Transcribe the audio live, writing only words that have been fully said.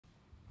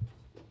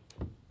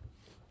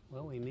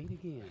Well, we meet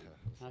again.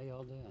 How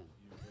y'all doing?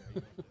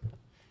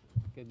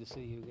 Good to see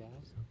you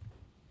guys.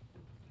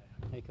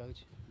 Hey,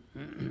 Coach.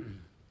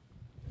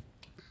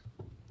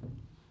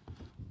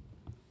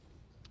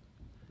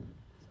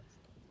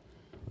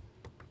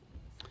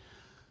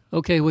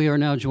 Okay, we are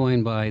now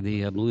joined by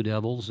the Blue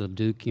Devils of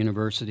Duke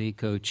University,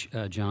 Coach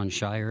John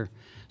Shire.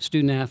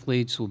 Student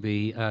athletes will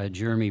be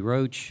Jeremy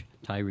Roach,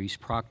 Tyrese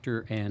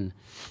Proctor, and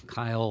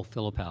Kyle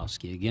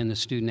Filipowski. Again, the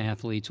student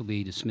athletes will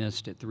be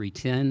dismissed at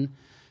 3:10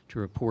 to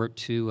report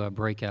to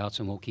breakouts,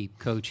 and we'll keep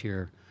Coach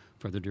here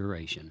for the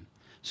duration.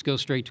 Let's go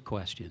straight to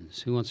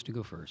questions. Who wants to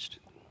go first?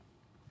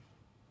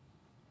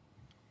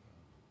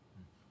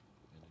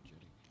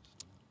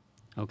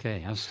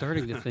 Okay, I was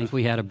starting to think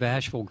we had a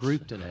bashful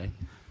group today.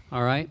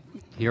 All right,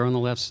 here on the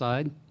left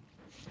side,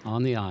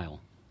 on the aisle.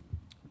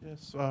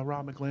 Yes,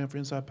 Rob McGlann for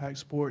Inside Pack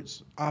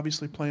Sports.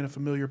 Obviously playing a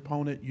familiar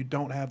opponent, you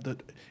don't have the,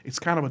 it's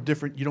kind of a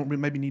different, you don't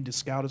maybe need to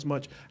scout as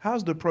much.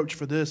 How's the approach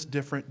for this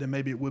different than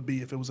maybe it would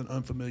be if it was an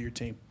unfamiliar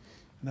team?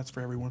 And that's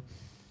for everyone.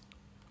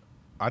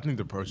 I think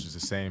the approach is the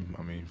same,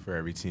 for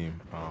every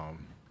team.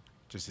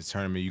 Just a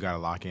tournament, you got to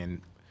lock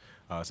in.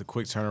 It's a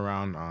quick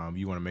turnaround.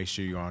 You want to make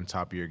sure you're on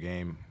top of your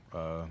game.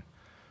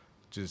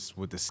 Just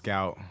with the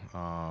scout,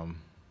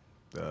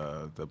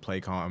 the play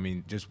call.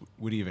 Just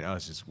with even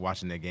us, just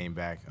watching that game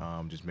back,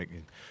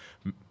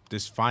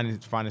 just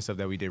finding stuff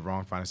that we did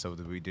wrong, finding stuff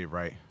that we did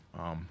right.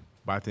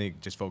 But I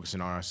think just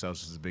focusing on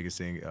ourselves is the biggest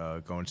thing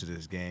going into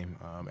this game.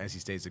 NC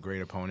State's a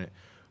great opponent.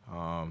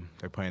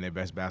 They're playing their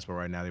best basketball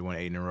right now. They won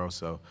 8 in a row,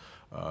 so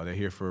they're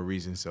here for a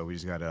reason. So we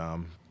just got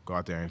to go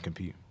out there and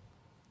compete.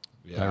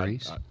 Yeah,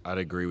 I'd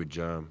agree with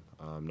Jerm.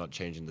 Not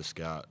changing the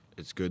scout.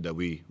 It's good that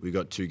we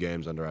got 2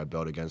 games under our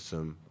belt against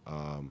them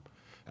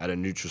at a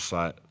neutral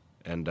site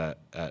and at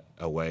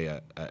away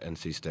at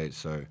NC State.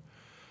 So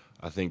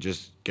I think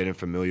just getting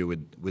familiar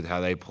with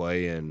how they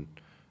play and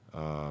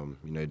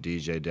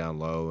DJ down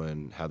low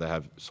and how they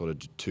have sort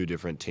of 2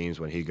 different teams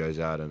when he goes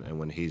out and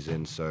when he's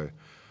in. So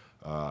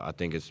I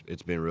think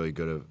it's been really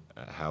good of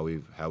how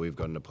we've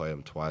gotten to play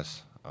them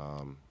twice,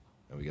 and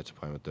we get to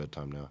play them a 3rd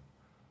time now.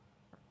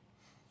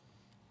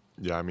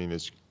 Yeah,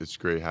 it's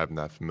great having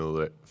that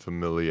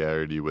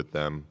familiarity with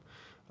them,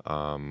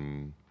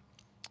 and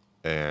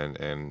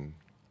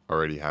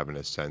already having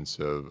a sense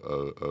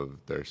of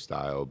their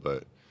style.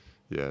 But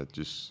yeah,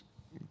 just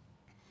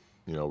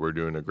we're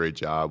doing a great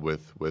job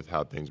with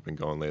how things been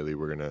going lately.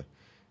 We're gonna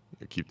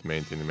keep the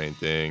main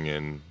thing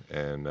and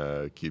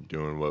keep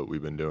doing what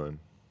we've been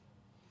doing.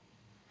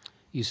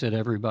 You said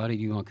everybody.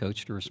 Do you want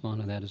Coach to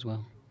respond to that as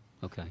well?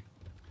 Okay.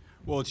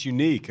 Well, it's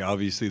unique,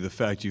 obviously, the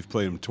fact you've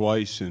played them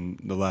twice in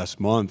the last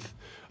month.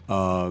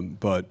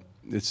 But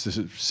it's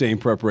the same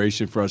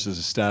preparation for us as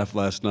a staff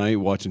last night,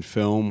 watching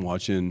film,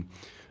 watching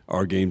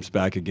our games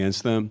back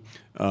against them.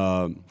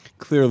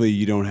 Clearly,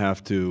 you don't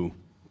have to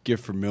get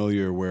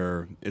familiar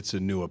where it's a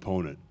new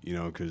opponent,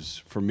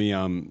 because for me,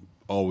 I'm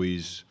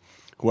always,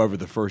 whoever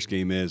the first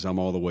game is, I'm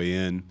all the way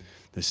in.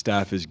 The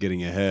staff is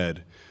getting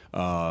ahead.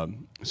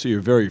 So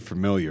you're very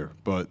familiar,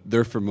 but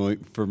they're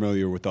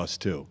familiar with us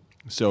too.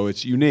 So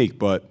it's unique,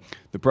 but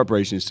the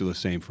preparation is still the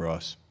same for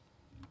us.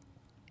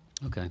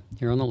 Okay,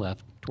 here on the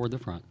left, toward the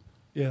front.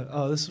 Yeah,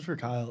 this is for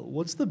Kyle.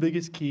 What's the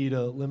biggest key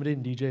to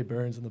limiting DJ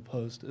Burns in the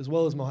post, as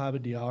well as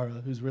Mohamed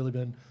Diarra, who's really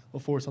been a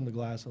force on the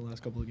glass in the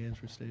last couple of games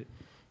for State?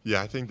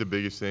 Yeah, I think the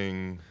biggest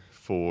thing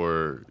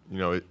for,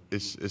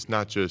 it's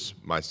not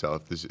just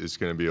myself. It's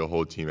going to be a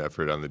whole team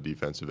effort on the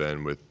defensive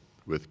end with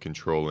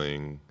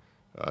controlling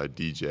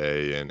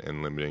DJ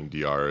and limiting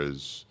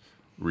Diarra's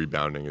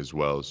rebounding as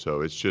well.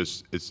 So it's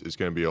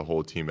going to be a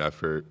whole team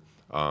effort.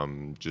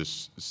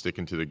 Just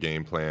sticking to the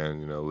game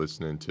plan,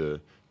 listening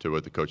to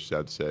what the coaches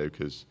had to say,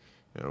 because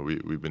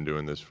we've been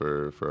doing this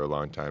for a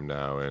long time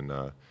now, and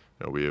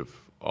we have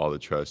all the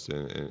trust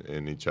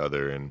in each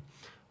other, and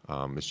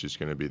it's just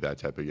going to be that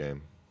type of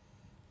game.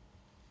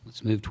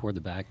 Let's move toward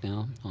the back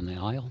now on the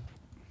aisle.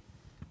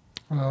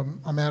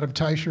 I'm Adam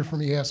Teicher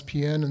from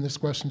ESPN, and this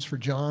question's for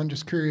John.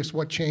 Just curious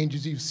what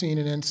changes you've seen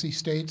in NC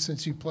State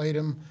since you played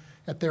them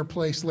at their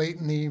place late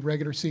in the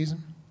regular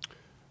season.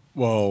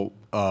 Well,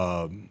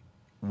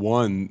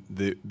 one,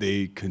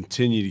 they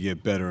continue to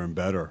get better and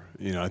better.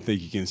 I think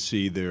you can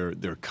see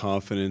their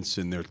confidence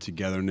and their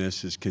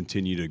togetherness has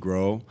continued to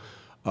grow.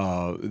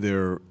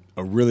 They're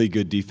a really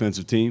good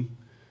defensive team.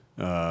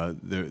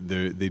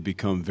 They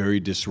become very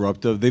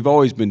disruptive. They've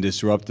always been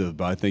disruptive,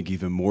 but I think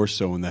even more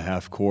so in the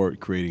half court,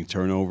 creating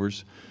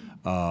turnovers.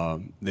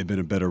 They've been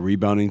a better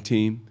rebounding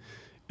team.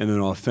 And then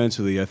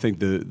offensively, I think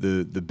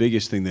the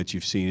biggest thing that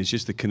you've seen is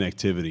just the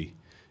connectivity.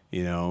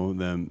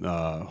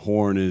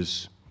 Horn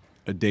is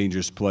a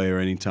dangerous player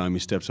anytime he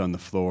steps on the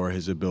floor,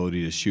 his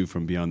ability to shoot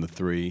from beyond the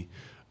 3.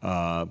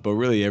 But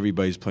really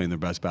everybody's playing their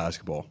best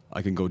basketball.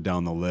 I can go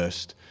down the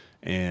list,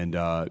 and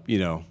they're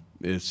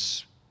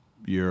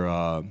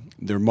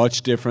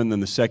much different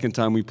than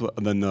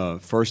the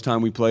first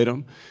time we played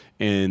them,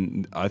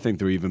 and I think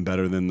they're even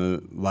better than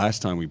the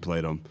last time we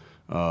played them.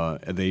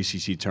 at the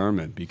ACC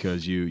tournament,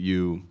 because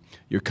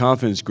your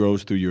confidence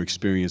grows through your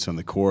experience on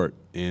the court.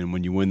 And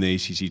when you win the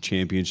ACC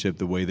championship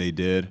the way they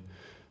did,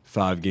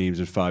 5 games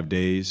in 5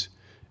 days,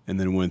 and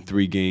then win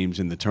 3 games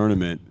in the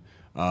tournament,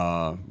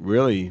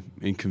 really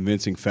in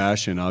convincing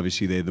fashion.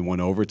 Obviously, they had the 1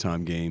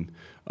 overtime game,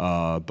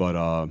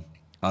 but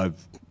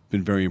I've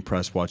been very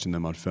impressed watching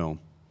them on film.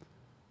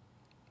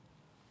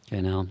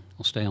 Okay, now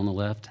we'll stay on the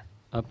left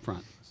up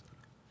front.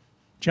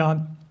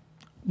 John,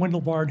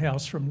 Wendell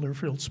Barnhouse from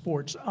Learfield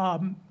Sports.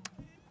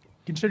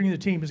 Considering the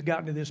team has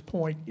gotten to this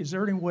point, is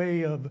there any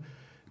way of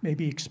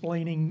maybe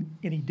explaining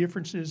any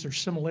differences or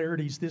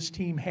similarities this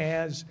team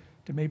has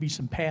to maybe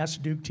some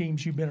past Duke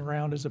teams you've been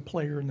around as a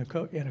player and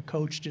a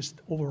coach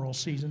just overall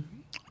season?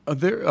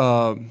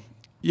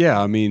 Yeah,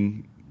 I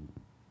mean,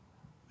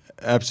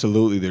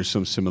 absolutely there's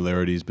some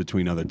similarities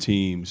between other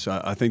teams.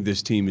 I think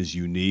this team is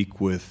unique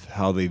with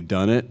how they've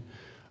done it,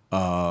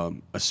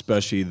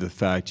 especially the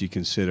fact you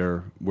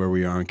consider where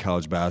we are in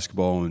college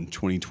basketball in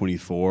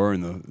 2024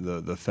 and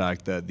the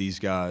fact that these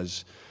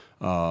guys,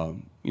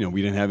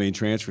 we didn't have any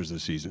transfers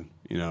this season.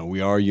 We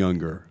are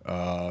younger.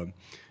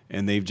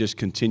 And they've just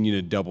continued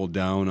to double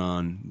down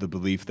on the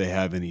belief they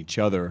have in each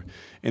other.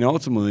 And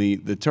ultimately,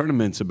 the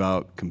tournament's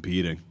about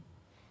competing.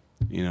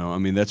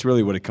 That's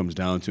really what it comes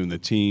down to. And the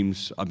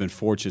teams I've been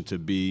fortunate to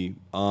be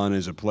on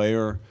as a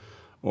player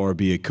or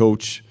be a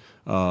coach,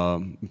 be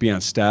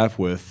on staff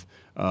with,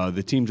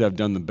 the teams I've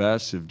done the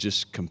best have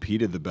just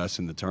competed the best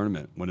in the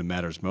tournament when it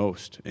matters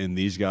most. And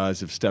these guys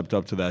have stepped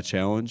up to that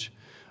challenge.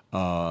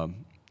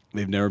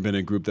 They've never been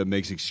a group that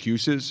makes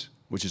excuses,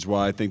 which is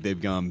why I think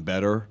they've gone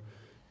better.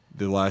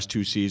 The last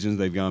 2 seasons,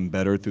 they've gone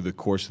better through the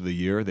course of the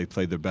year. They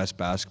played their best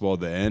basketball at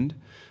the end.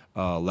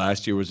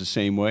 Last year was the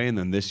same way, and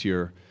then this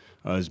year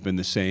has been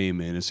the same,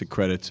 and it's a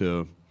credit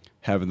to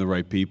having the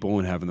right people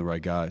and having the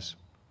right guys.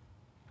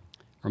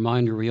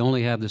 Reminder, we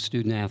only have the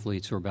student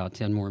athletes for about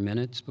 10 more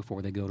minutes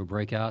before they go to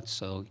breakouts,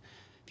 so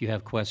if you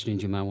have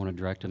questions, you might want to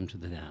direct them to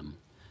them.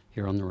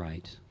 Here on the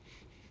right.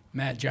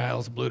 Matt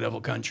Giles, Blue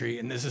Devil Country,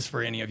 and this is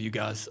for any of you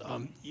guys.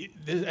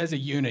 As a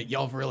unit,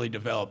 y'all have really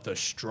developed a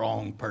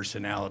strong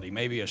personality,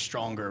 maybe a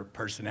stronger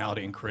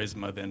personality and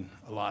charisma than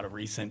a lot of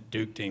recent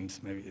Duke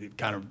teams. Maybe it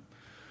kind of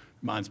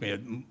reminds me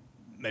of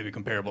maybe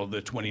comparable to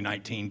the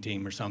 2019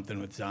 team or something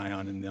with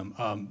Zion and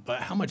them. But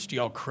how much do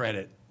y'all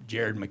credit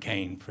Jared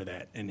McCain for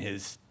that and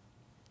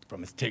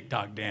from his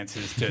TikTok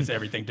dances to his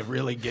everything to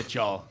really get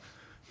y'all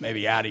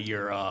maybe out of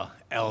your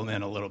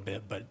element a little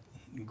bit, but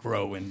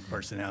grow in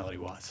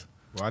personality-wise?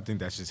 Well, I think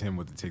that's just him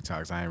with the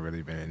TikToks. I ain't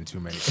really been in too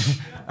many.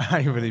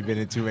 I ain't really been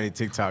in too many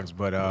TikToks,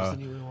 but I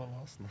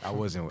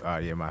wasn't.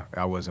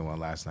 I wasn't one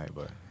last night,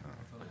 but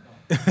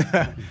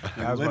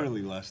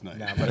literally last night.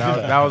 Nah, but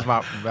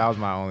that was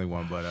my only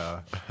one.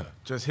 But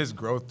just his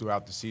growth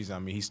throughout the season. I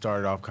mean, he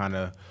started off kind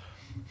of.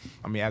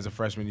 I mean, as a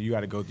freshman, you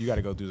got to go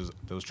through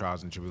those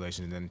trials and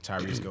tribulations. And then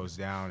Tyrese goes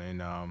down,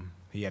 and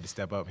he had to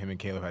step up. Him and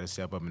Caleb had to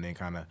step up, and then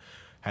kind of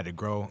had to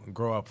grow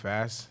up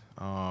fast.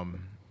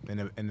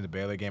 In the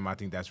Baylor game, I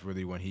think that's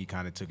really when he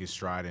kind of took his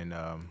stride and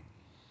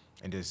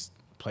just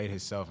played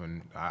himself.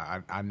 And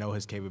I know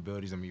his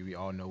capabilities. I mean, we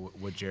all know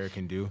what Jared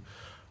can do,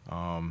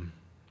 and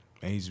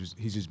he's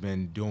just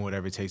been doing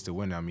whatever it takes to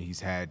win. I mean,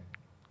 he's had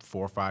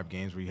 4 or 5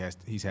 games where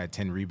he's had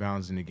 10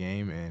 rebounds in the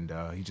game, and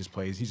he just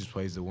plays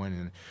to win.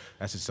 And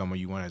that's just someone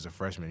you want as a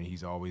freshman.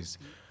 He's always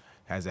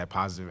has that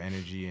positive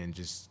energy and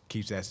just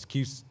keeps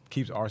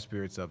our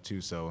spirits up too.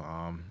 So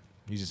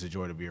he's just a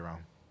joy to be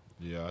around.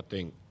 Yeah,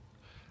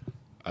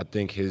 I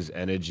think his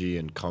energy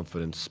and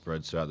confidence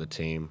spreads throughout the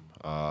team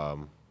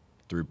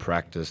through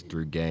practice,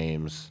 through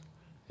games.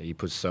 He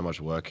puts so much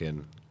work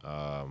in.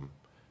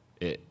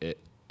 It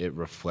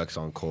reflects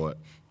on court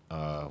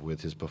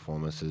with his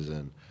performances,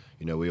 and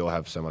we all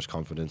have so much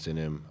confidence in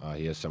him.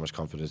 He has so much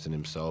confidence in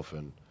himself,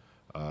 and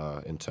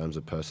in terms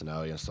of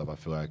personality and stuff, I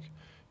feel like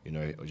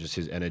just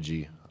his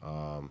energy.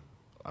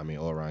 I mean,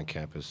 all around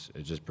campus,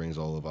 it just brings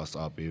all of us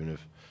up, even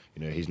if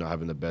he's not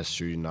having the best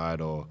shooting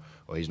night or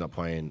he's not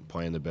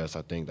playing the best.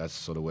 I think that's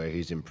sort of where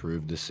he's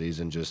improved this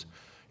season, just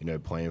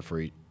playing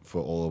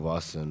for all of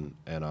us and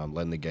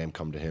letting the game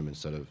come to him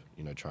instead of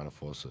trying to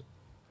force it.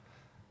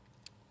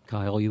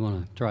 Kyle, you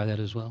want to try that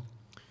as well?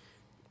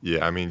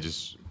 Yeah, I mean,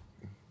 just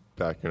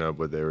backing up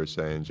what they were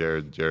saying,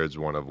 Jared's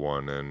one of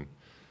one, and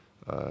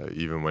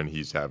even when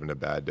he's having a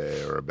bad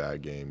day or a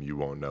bad game, you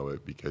won't know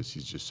it because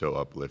he's just so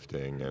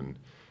uplifting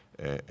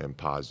and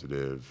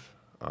positive.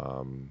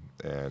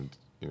 And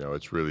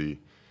it's really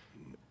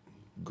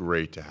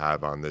great to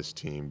have on this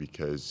team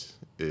because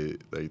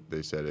like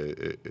they said,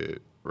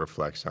 it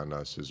reflects on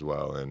us as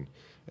well, and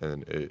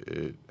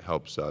it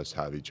helps us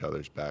have each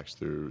other's backs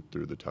through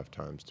the tough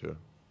times too.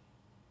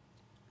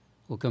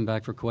 We'll come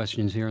back for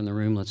questions here in the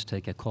room. Let's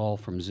take a call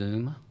from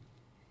Zoom.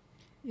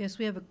 Yes,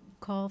 we have a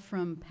call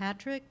from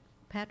Patrick.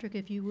 Patrick,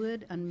 if you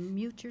would,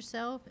 unmute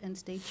yourself and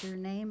state your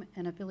name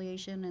and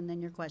affiliation and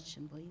then your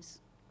question, please.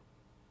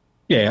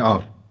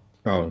 Yeah,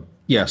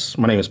 yes,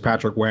 my name is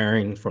Patrick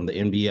Waring from the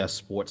NBS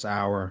Sports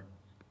Hour.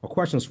 My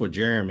question's for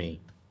Jeremy.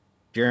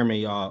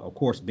 Jeremy, of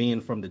course,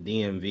 being from the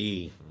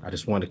DMV, I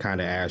just wanted to kind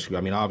of ask you.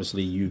 I mean,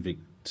 obviously, you've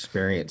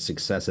experienced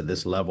success at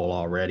this level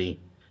already,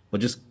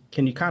 but just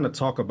can you kind of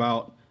talk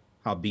about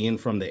how being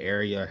from the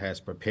area has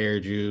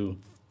prepared you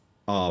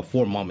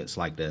for moments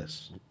like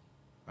this?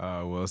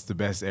 Well, it's the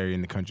best area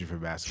in the country for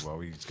basketball.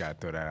 We just got to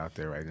throw that out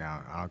there right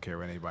now. I don't care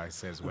what anybody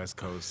says, West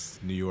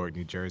Coast, New York,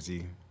 New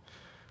Jersey.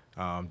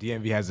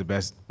 DMV has the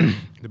best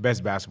the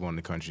best basketball in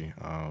the country.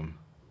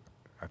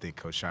 I think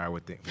Coach Shire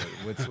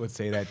would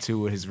say that too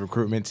with his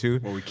recruitment too.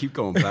 Well, we keep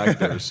going back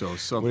there, so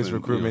something, with his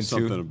recruitment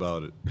something too.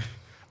 about it.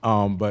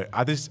 But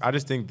I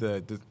just think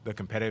the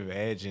competitive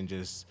edge and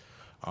just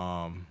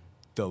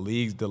the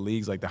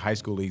leagues like the high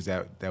school leagues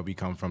that we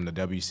come from, the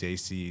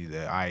WCAC,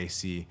 the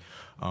IAC,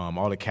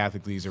 all the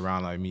Catholic leagues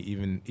around. I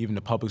mean, even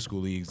the public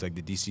school leagues like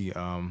the DC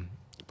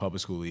public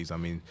school leagues. I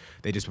mean,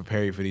 they just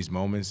prepare you for these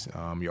moments.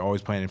 You're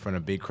always playing in front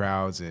of big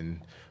crowds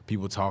and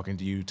people talking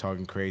to you,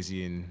 talking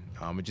crazy, and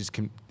it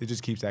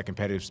just keeps that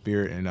competitive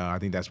spirit. And I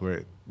think that's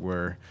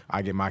where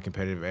I get my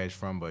competitive edge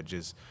from. But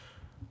just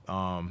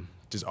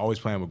always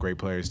playing with great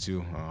players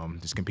too.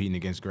 Just competing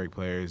against great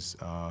players.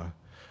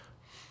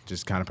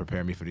 Just kind of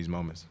prepare me for these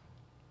moments.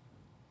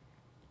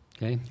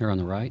 Okay, here on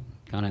the right,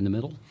 kind of in the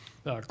middle.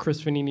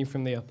 Chris Vanini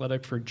from The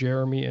Athletic for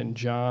Jeremy and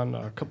John.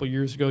 A couple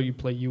years ago, you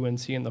played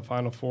UNC in the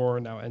Final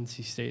Four, now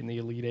NC State in the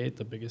Elite Eight,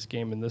 the biggest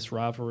game in this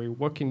rivalry.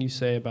 What can you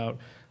say about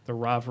the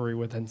rivalry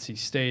with NC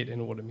State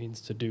and what it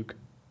means to Duke?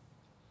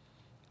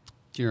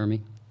 Jeremy.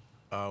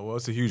 Well,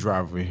 it's a huge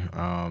rivalry.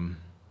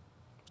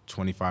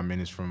 25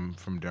 minutes from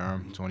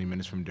Durham, 20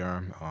 minutes from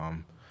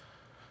Durham.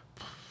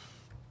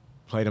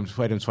 Played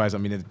them twice. I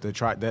mean,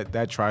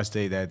 that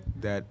tri-state,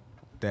 that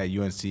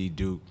UNC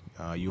Duke,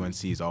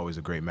 UNC is always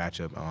a great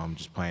matchup.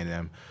 Just playing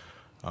them,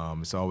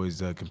 it's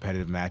always a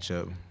competitive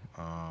matchup,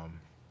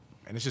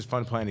 and it's just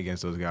fun playing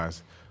against those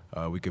guys.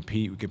 We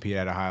compete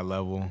at a high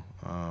level,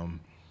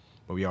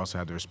 but we also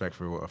have the respect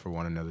for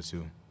one another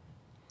too.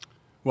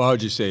 Well, I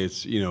would just say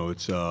it's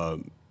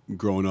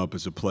growing up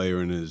as a player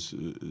and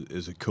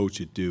as a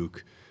coach at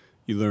Duke,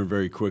 you learn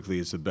very quickly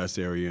it's the best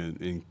area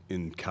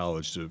in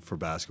college for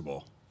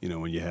basketball. You know,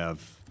 when you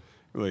have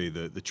really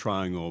the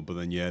triangle, but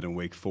then you add in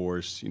Wake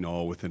Forest,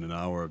 all within an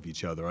hour of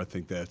each other. I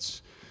think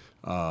that's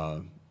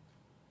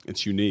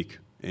it's unique.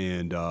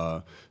 And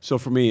so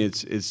for me,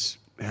 it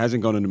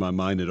hasn't gone into my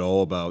mind at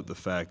all about the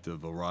fact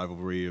of a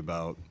rivalry,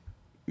 about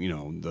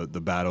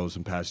the battles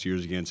in past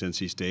years against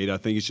NC State. I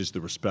think it's just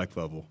the respect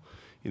level.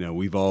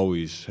 We've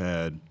always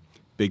had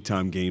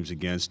big-time games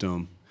against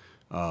them,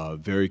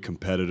 very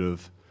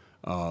competitive.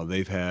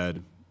 They've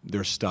had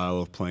their style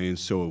of playing,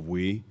 so have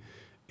we.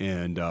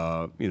 And, it's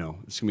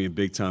going to be a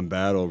big-time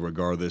battle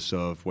regardless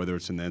of whether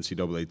it's an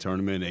NCAA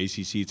tournament,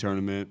 ACC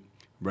tournament,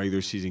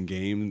 regular season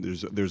game.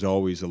 There's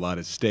always a lot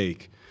at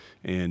stake,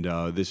 and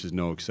this is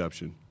no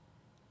exception.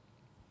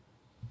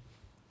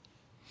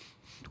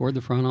 Toward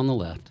the front on the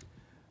left.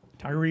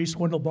 Tyrese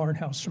Wendell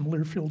Barnhouse from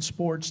Learfield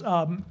Sports.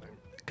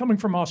 Coming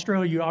from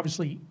Australia, you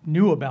obviously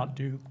knew about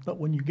Duke, but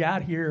when you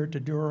got here to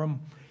Durham,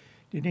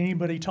 did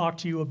anybody talk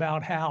to you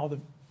about how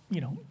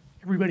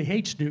everybody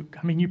hates Duke?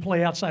 I mean, you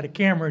play outside of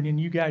Cameron, and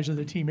you guys are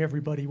the team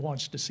everybody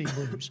wants to see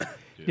lose.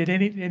 Yeah.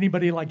 Did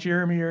anybody like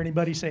Jeremy or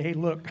anybody say, "Hey,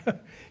 look,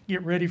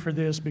 get ready for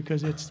this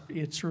because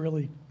it's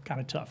really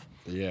kind of tough"?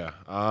 Yeah.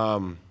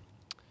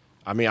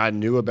 I mean, I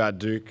knew about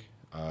Duke,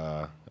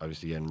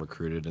 obviously getting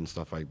recruited and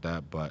stuff like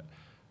that, but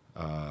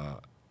I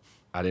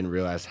didn't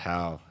realize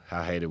how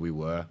hated we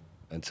were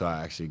until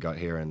I actually got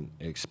here and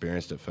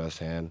experienced it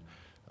firsthand.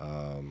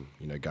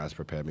 Guys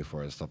prepared me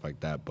for it and stuff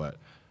like that, but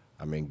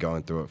I mean,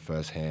 going through it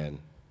firsthand,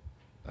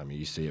 I mean,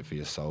 you see it for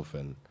yourself,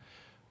 and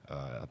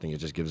I think it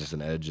just gives us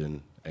an edge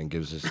and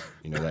gives us,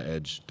 that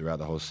edge throughout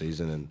the whole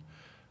season and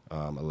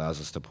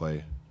allows us to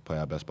play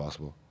our best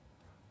possible.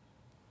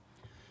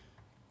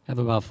 Have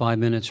about 5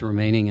 minutes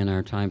remaining in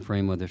our time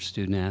frame with our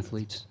student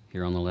athletes.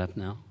 Here on the left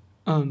now.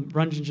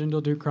 Ranjan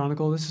Jindal, Duke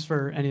Chronicle. This is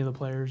for any of the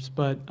players,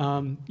 but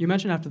you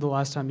mentioned after the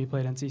last time you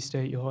played NC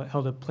State, you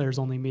held a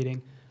players-only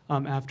meeting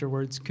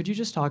afterwards. Could you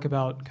just talk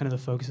about kind of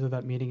the focus of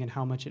that meeting and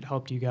how much it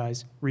helped you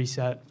guys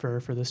reset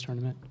for this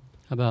tournament?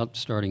 How about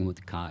starting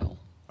with Kyle?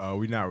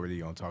 We're not really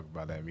going to talk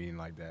about that meeting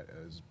like that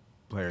as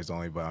players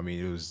only, but I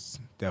mean, it was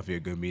definitely a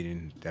good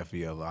meeting,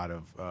 definitely a lot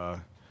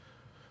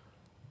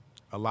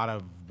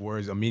of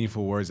words,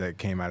 meaningful words that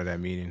came out of that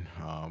meeting.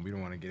 We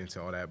don't want to get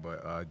into all that,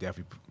 but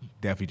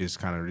definitely just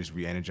kind of just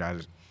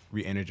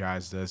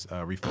re-energized us,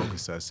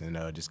 refocused us,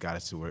 and just got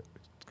us to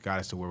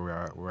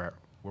where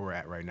we're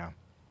at right now.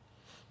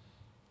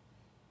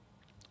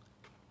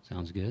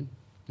 Sounds good.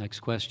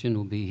 Next question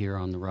will be here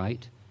on the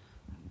right,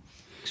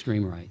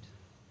 extreme right.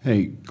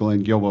 Hey,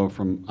 Glenn Gilbo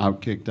from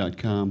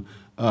Outkick.com.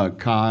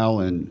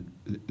 Kyle and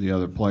the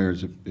other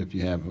players, if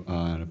you have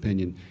an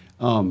opinion.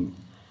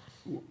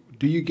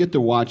 Do you get to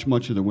watch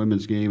much of the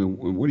women's game,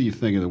 and what do you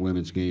think of the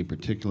women's game,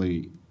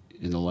 particularly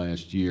in the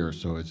last year or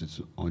so as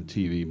it's on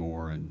TV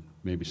more and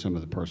maybe some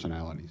of the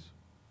personalities?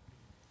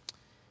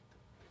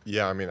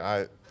 Yeah, I mean,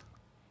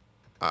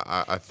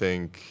 I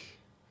think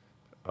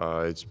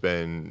it's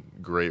been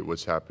great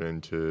what's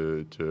happening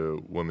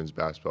to women's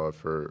basketball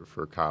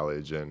for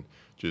college, and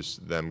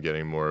just them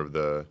getting more of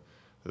the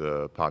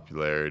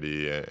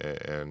popularity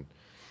and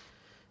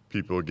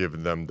people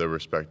giving them the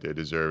respect they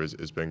deserve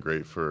has been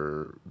great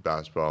for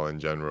basketball in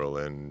general.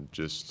 And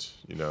just,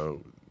 you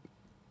know,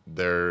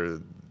 they're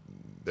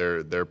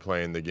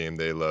playing the game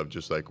they love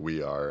just like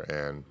we are,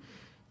 and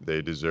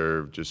they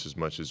deserve just as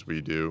much as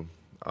we do.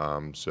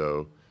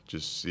 So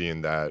just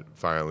seeing that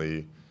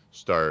finally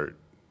start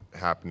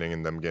happening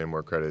and them getting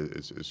more credit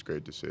is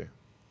great to see.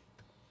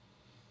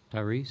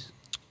 Tyrese?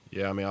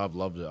 Yeah, I mean, I've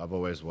loved it. I've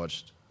always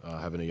watched,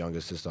 having a younger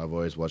sister, I've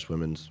always watched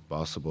women's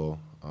basketball.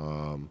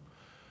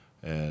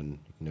 And,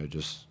 you know,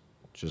 just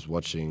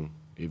watching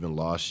even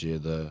last year,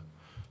 the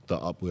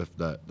uplift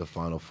that the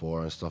Final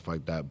Four and stuff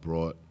like that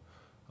brought,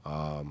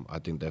 I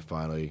think they're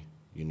finally,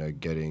 you know,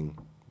 getting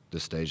the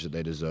stage that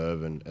they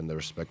deserve and the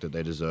respect that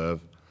they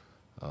deserve.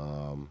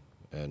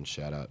 And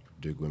shout out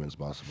Duke women's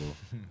basketball.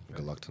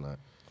 Good luck tonight.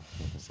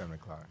 7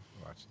 o'clock,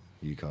 watching.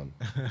 UConn.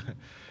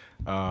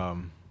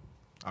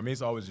 I mean,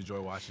 it's always a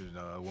joy watching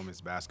women's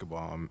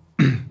basketball.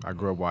 I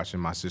grew up watching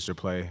my sister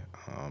play,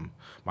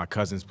 my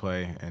cousins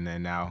play, and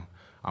then now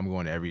I'm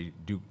going to every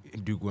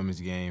Duke women's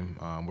game.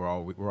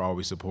 We're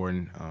always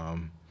supporting.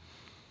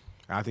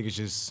 I think it's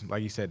just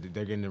like you said,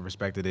 they're getting the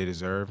respect that they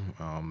deserve.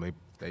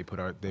 They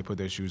put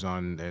their shoes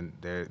on and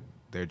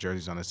their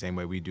jerseys on the same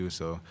way we do.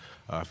 So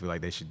I feel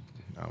like they should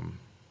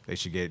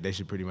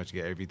pretty much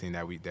get everything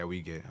that we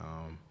get.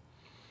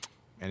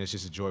 And it's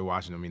just a joy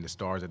watching. I mean, the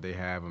stars that they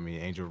have. I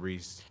mean, Angel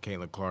Reese,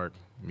 Caitlin Clark.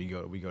 We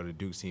go to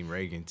Duke's team,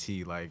 Reagan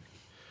T, like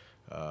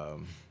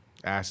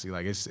Ashley.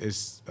 Like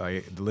it's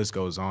like the list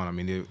goes on. I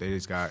mean, they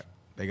got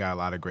a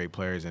lot of great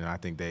players, and I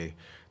think they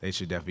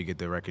should definitely get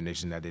the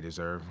recognition that they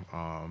deserve.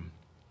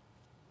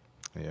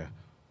 Yeah.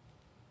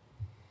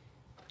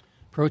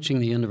 Approaching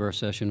the end of our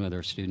session with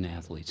our student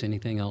athletes.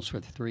 Anything else for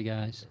the three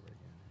guys?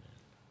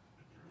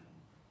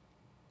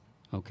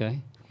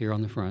 Okay, here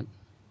on the front.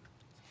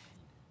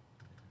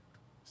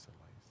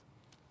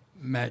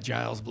 Matt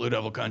Giles, Blue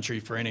Devil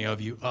Country, for any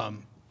of you.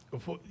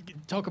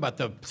 Talk about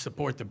the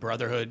support the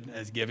Brotherhood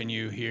has given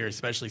you here,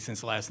 especially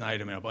since last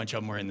night. I mean, a bunch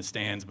of them were in the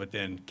stands, but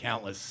then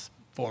countless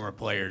former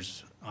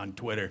players on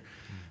Twitter.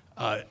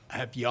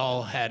 Have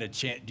y'all had a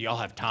chance? Do y'all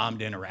have time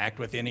to interact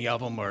with any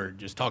of them, or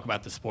just talk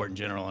about the sport in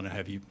general? And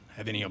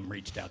have any of them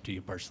reached out to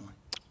you personally?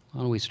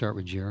 Why don't we start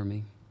with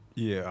Jeremy?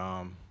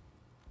 Yeah.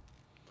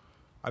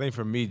 I think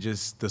for me,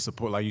 just the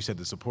support, like you said,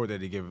 the support that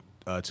they give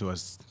to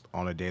us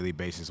on a daily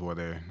basis.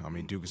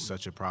 Duke is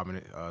such a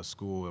prominent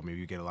school. I mean,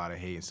 you get a lot of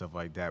hate and stuff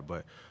like that,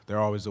 but they're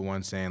always the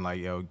ones saying,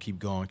 like, yo, keep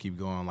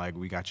going, like,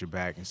 we got your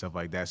back and stuff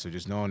like that. So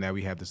just knowing that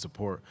we have the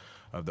support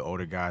of the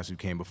older guys who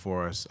came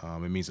before us,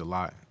 it means a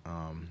lot.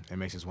 It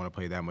makes us want to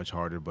play that much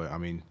harder. But, I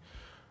mean,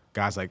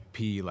 guys like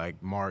P,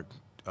 like Mark,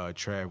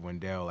 Trev,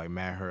 Wendell, like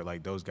Matt Hurt,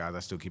 like those guys, I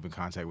still keep in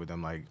contact with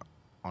them, like,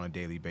 on a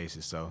daily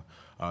basis. So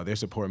their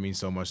support means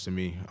so much to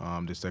me,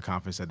 just the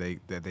confidence that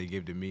they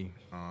give to me.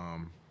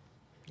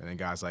 And then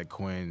guys like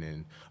Quinn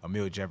and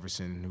Emil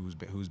Jefferson,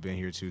 who's been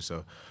here too.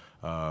 So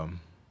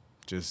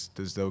just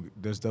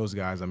there's those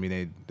guys. I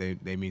mean,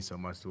 they mean so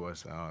much to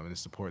us, and the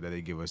support that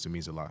they give us, it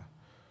means a lot.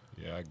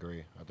 Yeah, I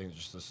agree. I think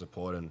just the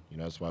support, and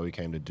that's why we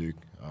came to Duke.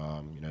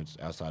 It's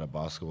outside of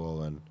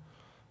basketball and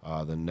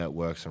the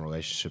networks and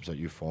relationships that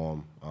you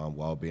form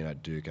while being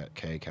at Duke, at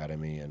K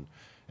Academy, and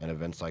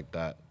events like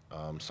that.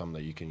 Something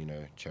that you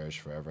can cherish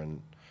forever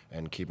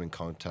and keep in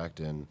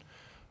contact, and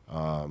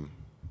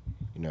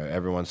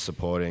everyone's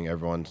supporting,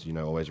 everyone's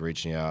always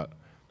reaching out,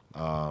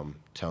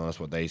 telling us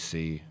what they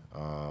see.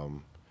 I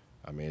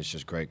mean, it's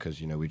just great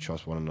because we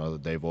trust one another.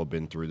 They've all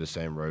been through the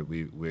same road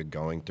we're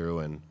going through,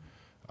 and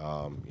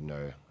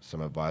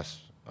some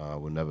advice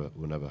will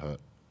never hurt.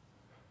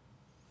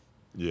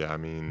 Yeah, I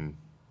mean,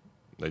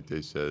 like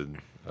they said,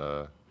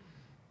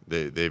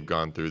 they've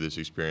gone through this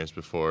experience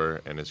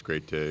before, and it's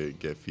great to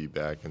get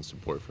feedback and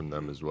support from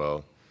them as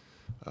well.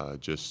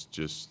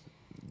 Just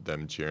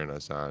them cheering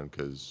us on,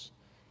 because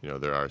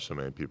there are so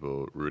many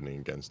people rooting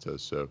against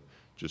us. So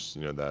just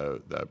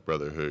that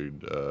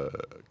brotherhood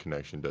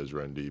connection does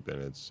run deep,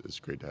 and it's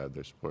great to have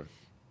their support.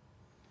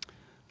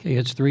 Okay,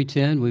 it's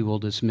 3:10. We will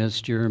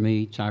dismiss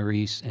Jeremy,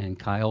 Tyrese, and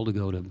Kyle to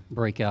go to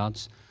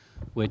breakouts,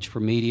 which for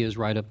media is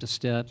right up the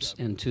steps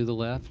and to the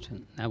left.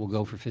 And that will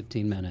go for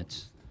 15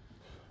 minutes.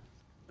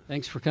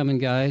 Thanks for coming,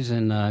 guys,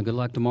 and good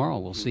luck tomorrow.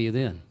 We'll see you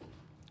then.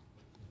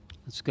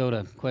 Let's go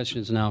to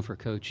questions now for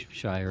Coach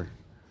Shire.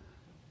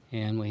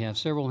 And we have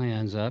several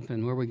hands up,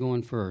 and where are we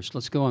going first?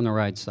 Let's go on the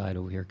right side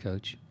over here,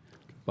 Coach,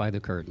 by the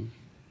curtain.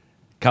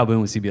 Kyle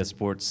Boone with CBS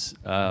Sports.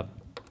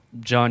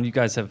 John, you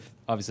guys have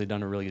obviously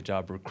done a really good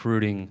job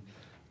recruiting,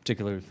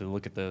 particularly if you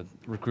look at the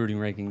recruiting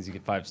rankings, you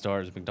get 5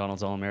 stars,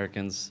 McDonald's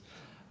All-Americans.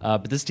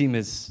 But this team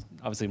is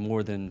obviously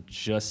more than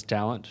just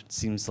talent. It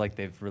seems like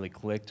they've really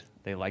clicked.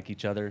 They like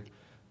each other.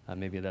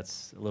 Maybe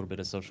that's a little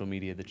bit of social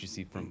media that you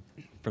see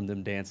from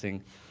them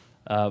dancing.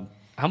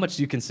 How much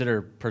do you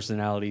consider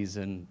personalities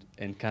and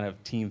kind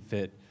of team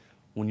fit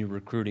when you're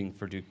recruiting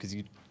for Duke? Because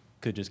you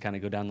could just kind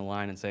of go down the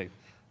line and say,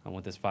 I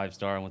want this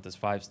 5-star, I want this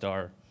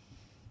 5-star.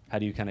 How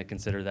do you kind of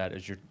consider that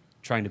as you're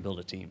trying to build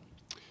a team?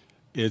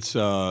 It's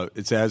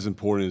as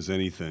important as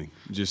anything.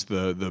 Just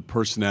the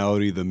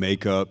personality, the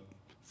makeup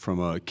from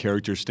a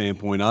character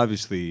standpoint.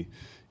 Obviously,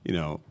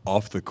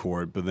 off the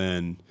court, but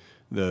then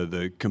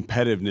the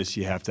competitiveness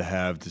you have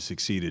to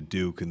succeed at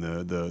Duke, and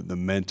the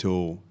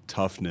mental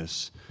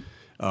toughness.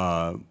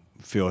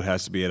 Feel it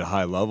has to be at a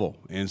high level.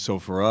 And so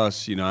for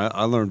us,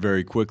 I learned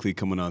very quickly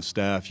coming on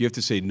staff, you have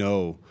to say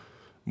no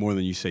more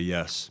than you say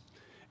yes.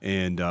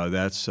 And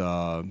that's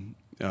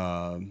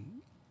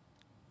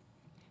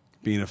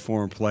being a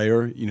former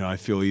player, I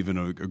feel even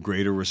a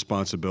greater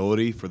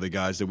responsibility for the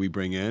guys that we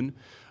bring in.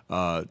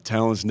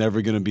 Talent's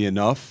never going to be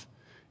enough.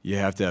 You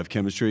have to have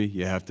chemistry.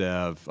 You have to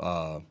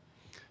have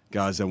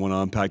guys that want to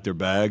unpack their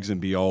bags and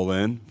be all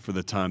in for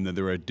the time that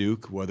they're at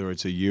Duke, whether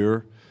it's a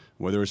year,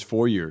 whether it's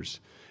 4 years.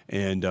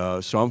 And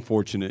so I'm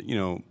fortunate,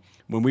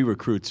 when we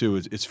recruit too,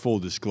 it's full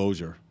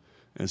disclosure.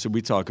 And so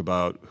we talk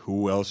about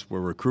who else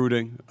we're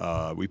recruiting.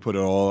 We put it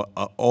all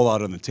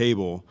out on the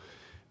table,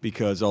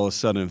 because all of a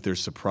sudden if there's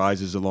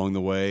surprises along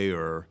the way,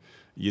 or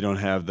you don't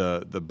have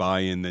the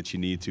buy-in that you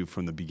need to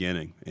from the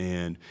beginning.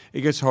 And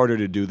it gets harder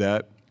to do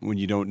that when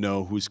you don't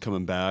know who's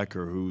coming back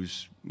or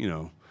who's,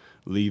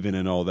 leaving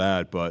and all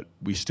that. But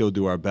we still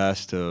do our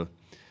best to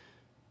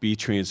be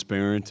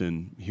transparent,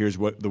 and here's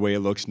the way it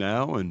looks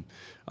now. And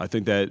I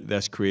think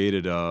that's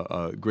created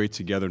a great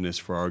togetherness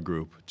for our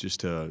group,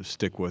 just to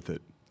stick with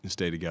it and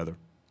stay together.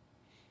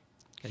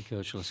 Okay,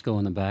 Coach, let's go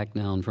in the back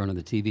now in front of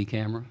the TV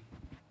camera.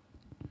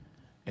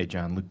 Hey,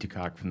 John, Luke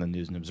Ducock from the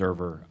News and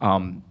Observer. I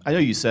know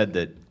you said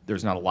that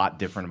there's not a lot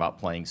different about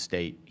playing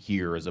state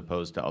here as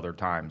opposed to other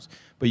times,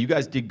 but you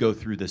guys did go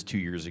through this 2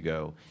 years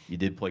ago. You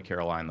did play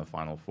Carolina in the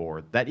Final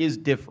Four. That is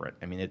different.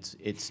 I mean, it's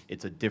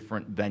a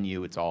different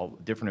venue. It's all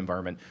a different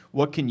environment.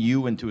 What can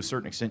you, and to a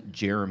certain extent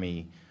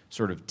Jeremy,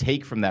 sort of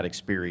take from that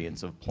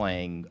experience of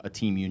playing a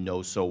team you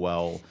know so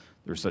well?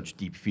 There's such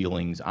deep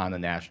feelings on the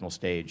national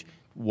stage.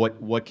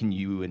 What can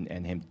you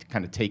and him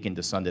kind of take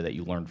into Sunday that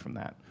you learned from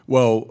that?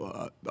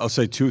 Well, I'll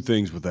say two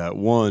things with that.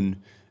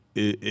 One,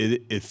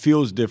 it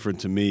feels different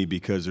to me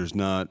because there's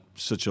not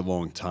such a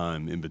long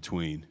time in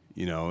between,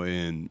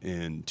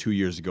 and 2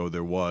 years ago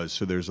there was.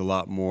 So there's a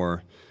lot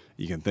more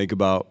you can think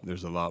about.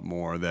 There's a lot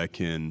more that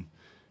can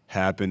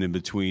happen in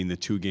between the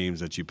two games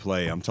that you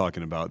play. I'm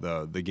talking about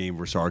the game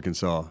versus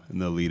Arkansas in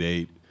the Elite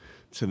Eight.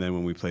 So then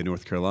when we play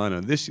North Carolina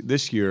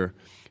this year,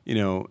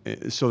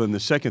 so then the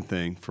second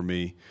thing for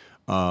me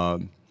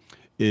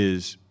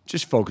is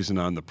just focusing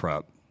on the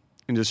prep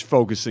and just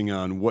focusing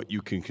on what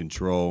you can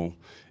control.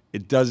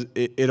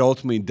 It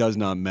ultimately does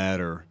not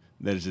matter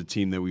that it's a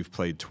team that we've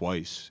played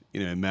twice.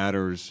 It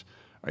matters,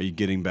 are you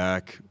getting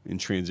back in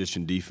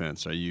transition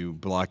defense? Are you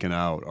blocking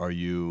out?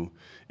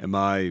 Am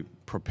I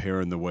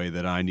preparing the way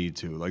that I need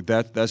to? Like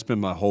that's been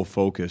my whole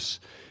focus.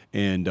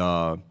 And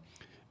I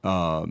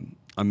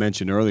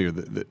mentioned earlier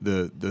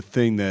the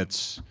thing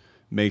that's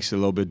makes it a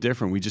little bit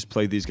different. We just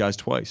played these guys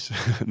twice.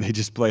 They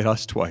just played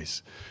us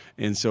twice.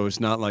 And so it's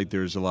not like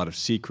there's a lot of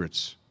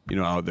secrets,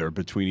 out there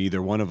between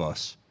either one of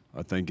us.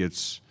 I think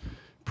it's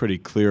pretty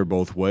clear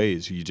both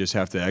ways. You just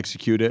have to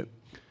execute it,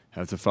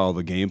 have to follow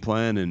the game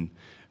plan. And,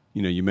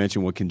 you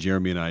mentioned what can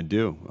Jeremy and I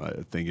do.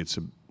 I think it's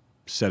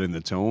setting the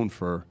tone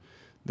for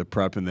the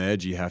prep and the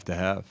edge you have to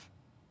have.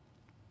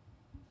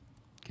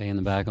 Okay, in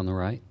the back on the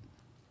right.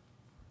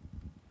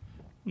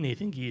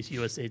 Nathan Geese,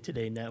 USA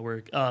Today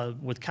Network.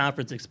 With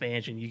conference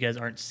expansion, you guys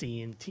aren't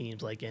seeing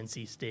teams like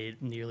NC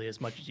State nearly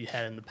as much as you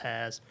had in the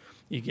past.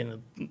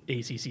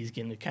 ACC's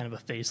getting kind of a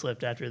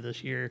facelift after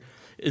this year.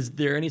 Is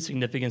there any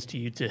significance to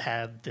you to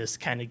have this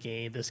kind of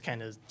game, this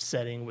kind of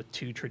setting with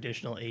two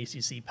traditional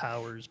ACC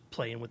powers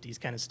playing with these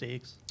kind of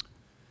stakes?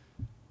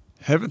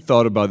 Haven't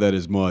thought about that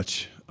as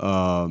much,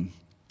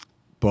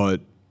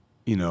 but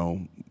in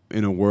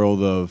a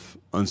world of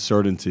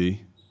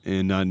uncertainty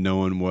and not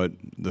knowing what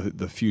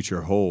the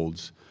future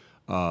holds,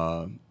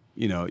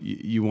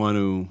 you want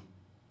to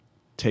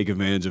take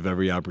advantage of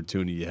every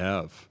opportunity you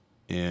have.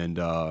 And,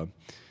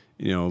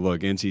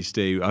 look, NC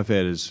State, I've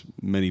had as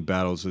many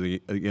battles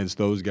against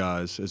those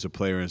guys as a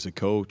player and as a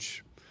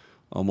coach,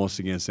 almost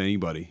against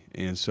anybody.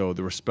 And so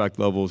the respect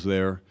level's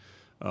there.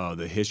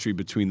 The history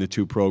between the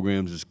two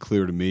programs is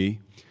clear to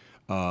me.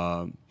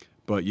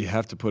 But you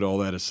have to put all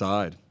that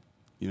aside.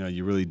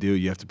 You really do.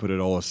 You have to put it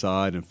all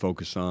aside and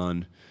focus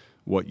on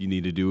what you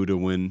need to do to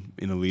win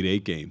an Elite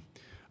Eight game.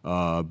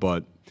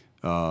 But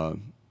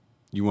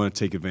you want to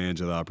take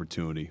advantage of the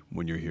opportunity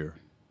when you're here.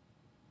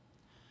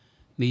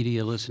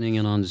 Media listening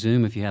in on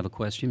Zoom, if you have a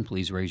question,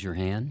 please raise your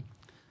hand.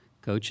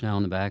 Coach, now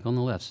in the back on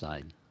the left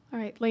side. All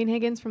right, Lane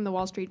Higgins from the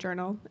Wall Street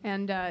Journal.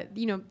 And,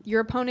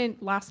 your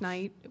opponent last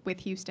night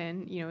with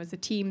Houston, is a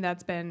team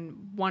that's been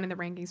one in the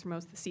rankings for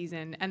most of the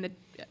season. And the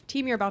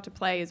team you're about to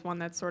play is one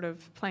that's sort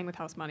of playing with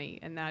house money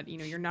and that,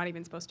 you're not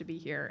even supposed to be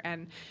here.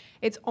 And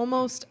it's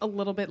almost a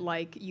little bit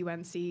like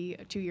UNC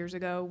 2 years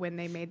ago when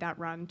they made that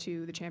run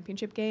to the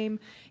championship game.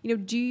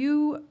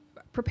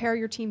 prepare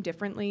your team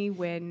differently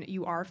when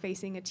you are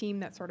facing a team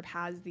that sort of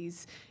has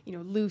these,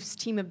 loose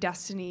team of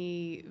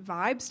destiny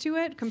vibes to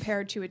it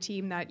compared to a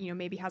team that,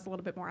 maybe has a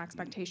little bit more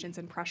expectations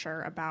and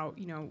pressure about,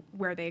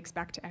 where they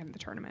expect to end the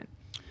tournament?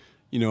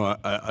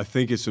 I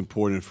think it's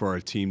important for our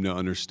team to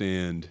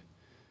understand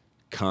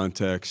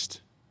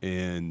context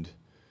and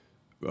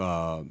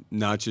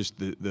not just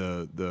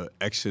the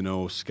X and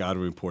O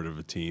scouting report of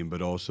a team,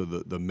 but also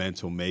the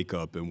mental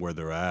makeup and where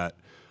they're at.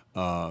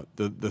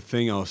 The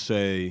thing I'll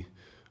say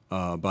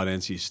about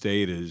NC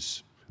State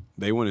is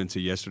they went into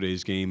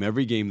yesterday's game,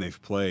 every game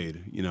they've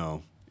played,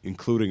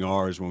 including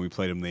ours when we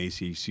played them in the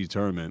ACC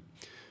tournament,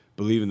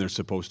 believing they're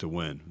supposed to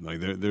win. Like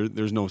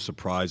there's no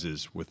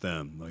surprises with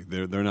them. Like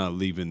they're not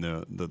leaving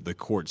the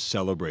court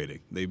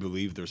celebrating. They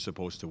believe they're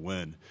supposed to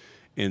win.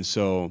 And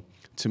so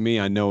to me,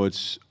 I know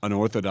it's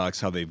unorthodox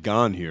how they've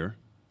gone here,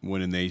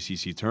 winning the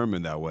ACC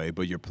tournament that way,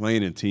 but you're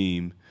playing a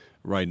team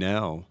right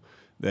now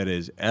that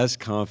is as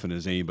confident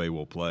as anybody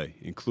will play,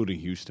 including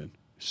Houston.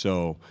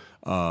 So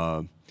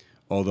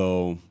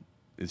although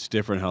it's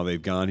different how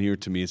they've gone here,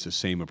 to me it's the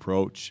same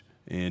approach.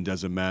 And it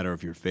doesn't matter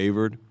if you're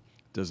favored,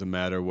 doesn't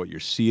matter what you're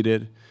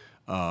seeded.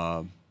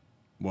 What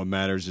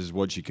matters is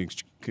what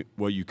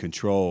you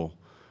control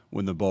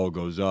when the ball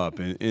goes up.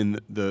 And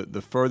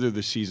the further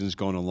the season's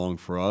gone along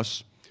for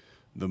us,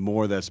 the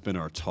more that's been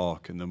our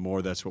talk and the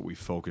more that's what we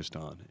focused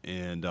on.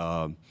 And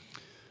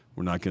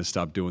we're not going to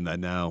stop doing that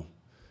now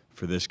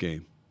for this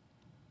game.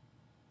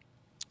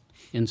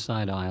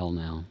 Inside aisle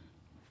now.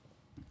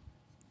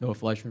 Noah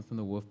Fleischman from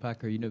the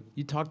Wolfpacker.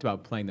 You talked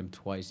about playing them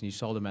twice, and you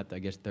saw them at,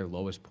 their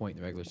lowest point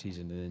in the regular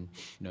season, and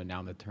then, now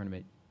in the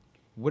tournament.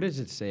 What does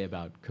it say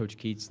about Coach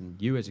Keats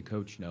and you as a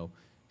coach,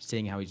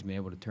 seeing how he's been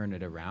able to turn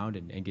it around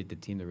and get the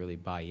team to really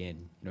buy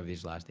in, over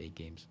these last 8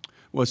 games?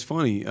 Well, it's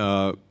funny.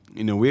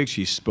 We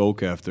actually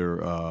spoke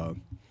after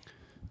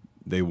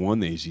they won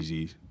the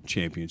ACC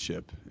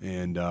championship,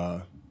 and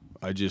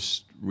I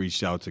just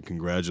reached out to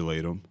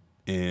congratulate him,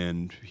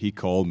 and he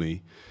called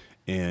me,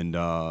 and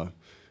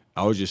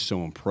I was just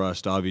so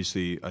impressed.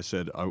 Obviously, I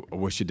said, I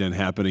wish it didn't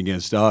happen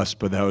against us,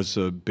 but that was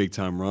a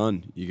big-time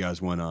run you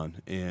guys went on.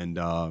 And,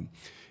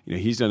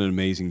 he's done an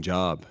amazing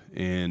job.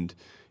 And,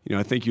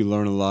 I think you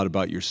learn a lot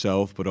about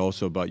yourself, but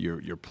also about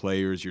your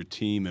players, your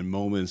team, and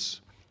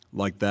moments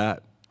like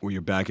that where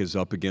your back is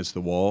up against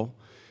the wall.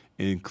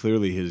 And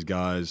clearly his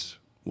guys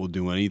will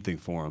do anything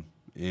for him.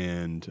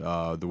 And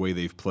the way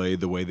they've played,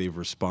 the way they've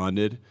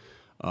responded,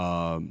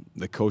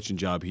 the coaching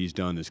job he's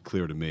done is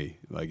clear to me.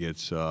 Like,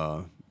 it's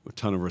a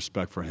ton of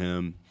respect for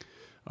him.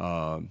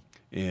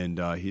 And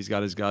he's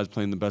got his guys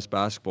playing the best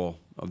basketball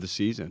of the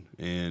season.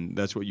 And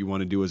that's what you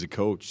want to do as a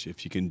coach.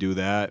 If you can do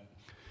that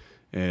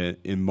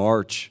in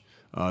March,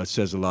 it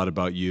says a lot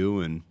about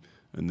you and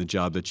the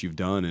job that you've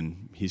done,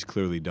 and he's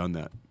clearly done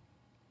that.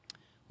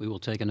 We will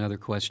take another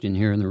question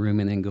here in the room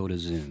and then go to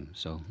Zoom.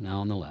 So now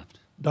on the left.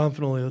 Don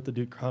Finoli with the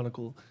Duke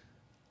Chronicle.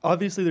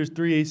 Obviously, there's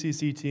 3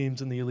 ACC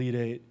teams in the Elite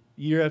Eight.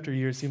 Year after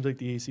year, it seems like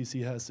the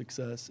ACC has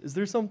success. Is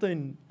there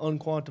something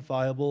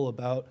unquantifiable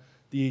about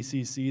the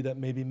ACC that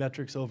maybe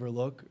metrics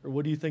overlook? Or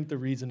what do you think the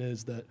reason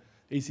is that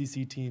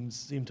ACC teams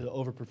seem to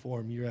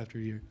overperform year after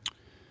year?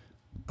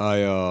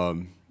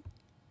 I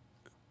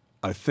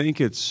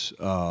think it's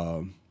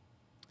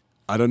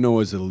I don't know,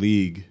 as a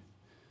league,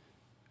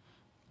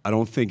 I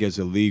don't think as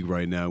a league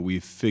right now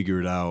we've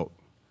figured out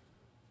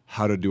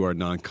how to do our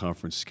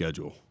non-conference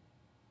schedule.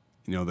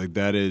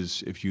 That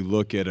is, if you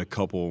look at a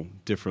couple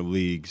different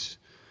leagues,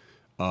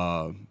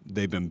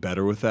 they've been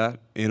better with that.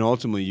 And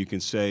ultimately, you can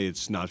say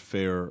it's not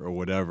fair or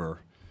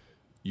whatever.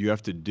 You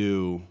have to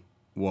do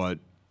what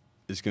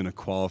is going to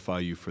qualify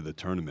you for the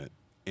tournament.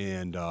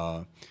 And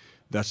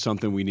that's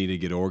something we need to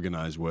get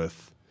organized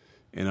with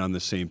and on the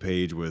same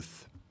page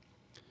with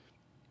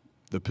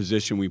the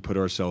position we put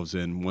ourselves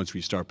in once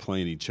we start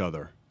playing each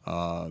other.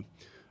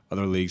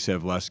 Other leagues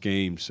have less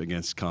games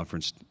against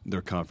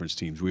their conference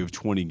teams. We have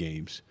 20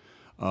 games.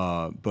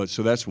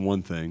 So that's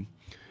one thing.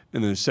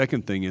 And then the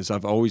second thing is,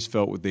 I've always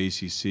felt with the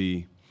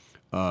ACC,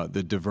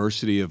 the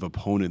diversity of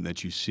opponent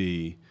that you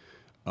see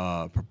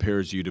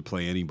prepares you to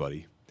play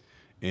anybody.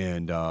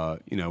 And,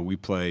 we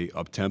play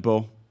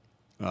up-tempo.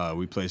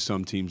 We play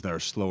some teams that are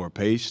slower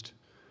paced.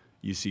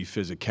 You see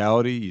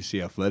physicality. You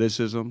see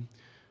athleticism.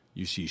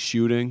 You see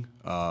shooting.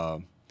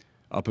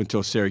 Up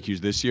until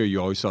Syracuse this year, you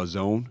always saw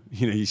zone.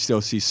 You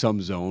still see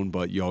some zone,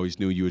 but you always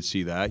knew you would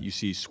see that. You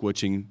see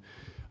switching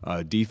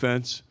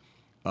defense.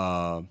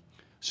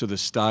 So the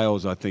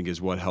styles, I think,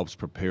 is what helps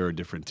prepare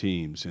different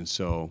teams. And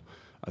so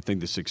I think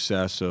the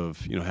success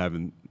of,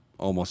 having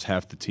almost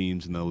half the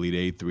teams in the Elite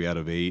Eight, 3 out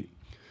of 8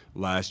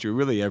 last year,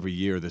 really every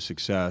year, the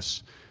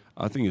success,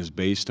 I think, is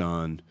based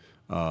on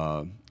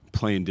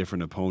playing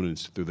different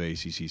opponents through the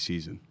ACC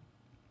season.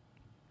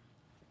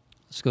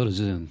 Let's go to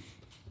Zoom.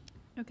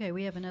 Okay,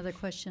 we have another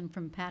question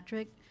from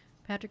Patrick.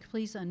 Patrick,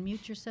 please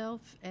unmute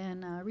yourself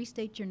and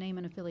restate your name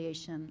and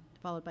affiliation,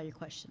 followed by your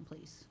question,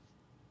 please.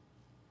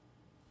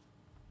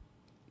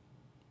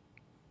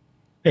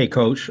 Hey,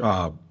 Coach.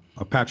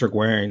 Patrick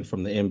Waring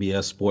from the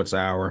NBS Sports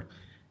Hour.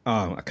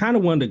 I kind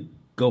of wanted to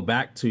go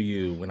back to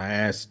you. When I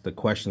asked the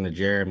question to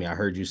Jeremy, I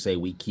heard you say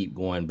we keep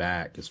going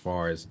back as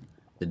far as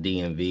the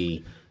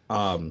DMV.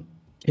 Can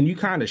you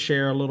kind of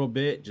share a little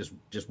bit,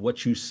 just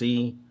what you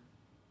see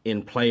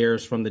in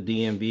players from the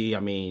DMV? I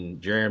mean,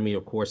 Jeremy,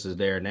 of course, is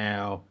there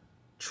now.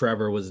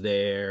 Trevor was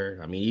there.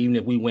 I mean, even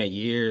if we went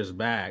years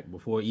back,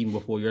 even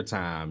before your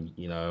time,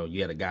 you know,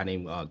 you had a guy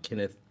named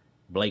Kenneth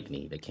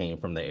Blakeney that came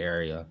from the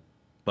area.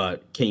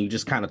 But can you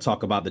just kind of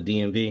talk about the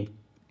DMV?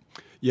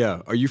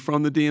 Yeah. Are you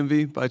from the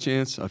DMV by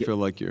chance? I feel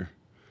like you're.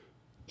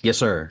 Yes,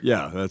 sir.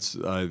 Yeah,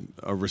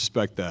 I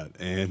respect that.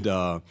 And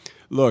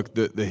look,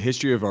 the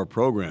history of our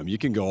program, you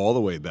can go all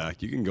the way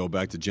back. You can go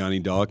back to Johnny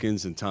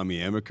Dawkins and Tommy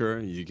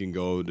Amaker. You can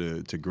go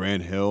to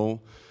Grant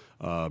Hill,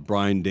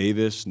 Brian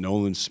Davis,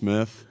 Nolan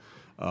Smith,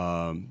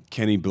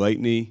 Kenny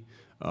Blakeney.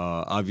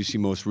 Obviously,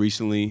 most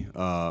recently,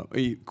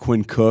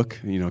 Quinn Cook.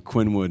 You know,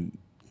 Quinn would,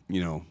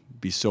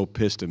 be so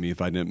pissed at me if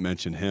I didn't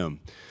mention him.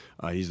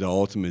 He's the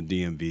ultimate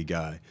DMV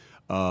guy.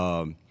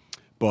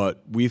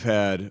 But we've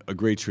had a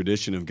great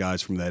tradition of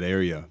guys from that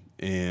area.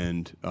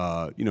 And,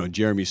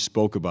 Jeremy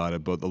spoke about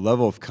it, but the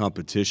level of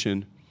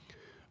competition,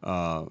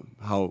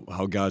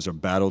 how guys are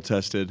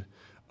battle-tested,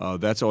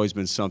 that's always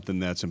been something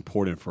that's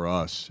important for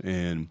us.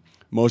 And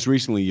most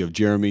recently, you have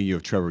Jeremy, you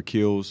have Trevor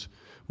Keels.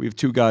 We have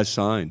two guys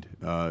signed,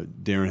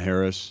 Darren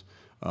Harris,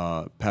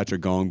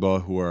 Patrick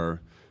Gongba, who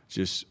are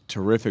just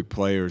terrific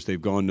players.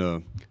 They've gone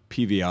to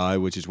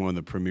PVI, which is one of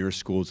the premier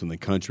schools in the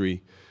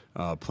country,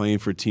 playing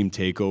for Team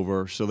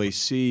Takeover. So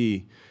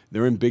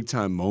they're in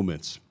big-time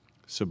moments.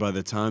 So by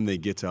the time they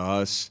get to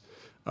us,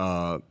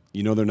 they're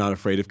not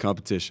afraid of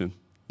competition.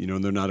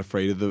 They're not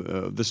afraid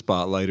of the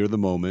spotlight or the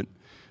moment,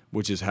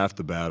 which is half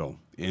the battle.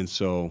 And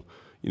so,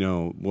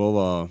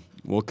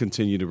 we'll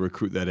continue to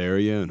recruit that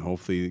area, and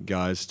hopefully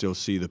guys still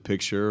see the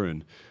picture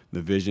and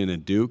the vision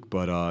at Duke.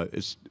 But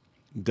it's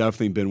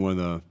definitely been one of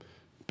the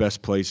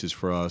best places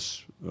for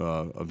us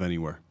of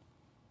anywhere.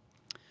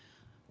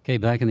 Okay,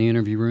 back in the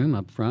interview room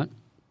up front.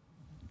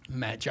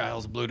 Matt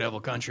Giles, Blue Devil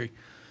Country.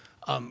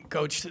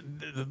 Coach,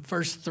 the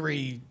first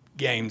three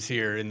games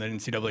here in the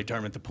NCAA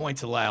tournament, the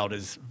points allowed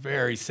is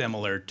very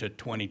similar to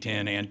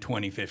 2010 and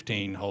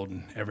 2015,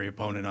 holding every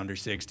opponent under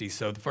 60.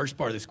 So the first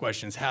part of this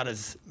question is, how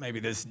does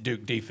maybe this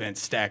Duke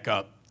defense stack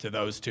up to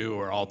those two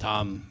or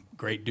all-time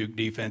great Duke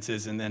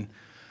defenses? And then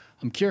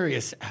I'm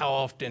curious how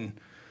often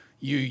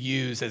you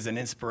use as an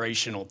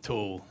inspirational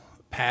tool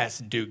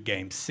past Duke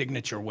games,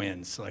 signature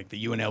wins, like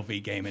the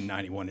UNLV game in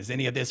 '91. Is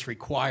any of this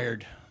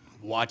required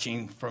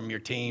watching from your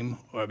team?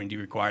 Or, do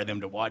you require them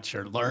to watch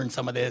or learn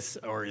some of this?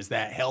 Or is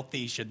that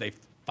healthy? Should they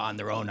find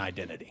their own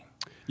identity?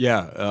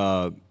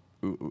 Yeah.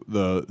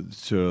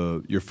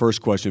 To your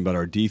first question about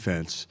our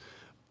defense,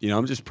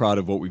 I'm just proud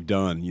of what we've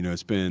done.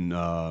 It's been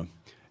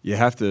you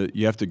have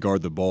to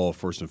guard the ball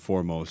first and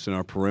foremost, and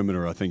our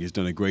perimeter, I think, has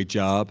done a great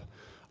job.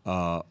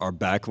 Our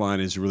back line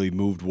has really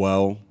moved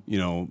well,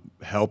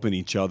 helping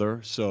each other.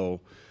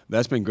 So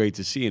that's been great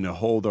to see. And to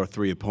hold our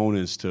three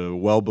opponents to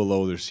well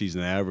below their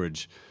season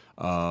average,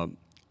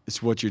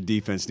 it's what your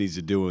defense needs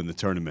to do in the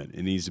tournament.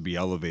 It needs to be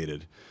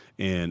elevated.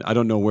 And I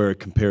don't know where it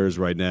compares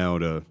right now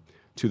to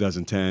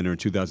 2010 or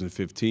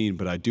 2015,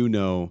 but I do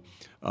know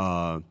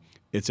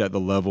it's at the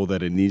level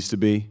that it needs to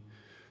be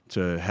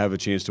to have a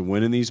chance to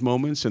win in these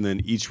moments. And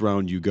then each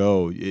round you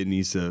go, it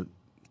needs to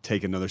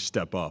take another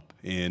step up.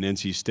 And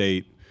NC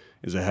State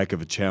is a heck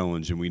of a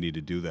challenge, and we need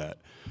to do that.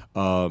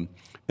 And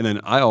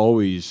then I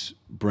always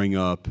bring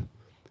up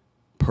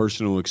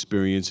personal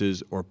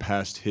experiences or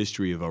past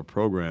history of our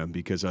program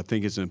because I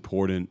think it's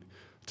important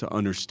to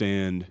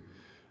understand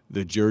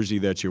the jersey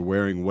that you're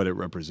wearing, what it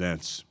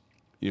represents.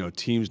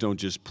 Teams don't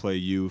just play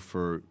you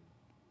for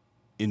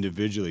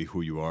individually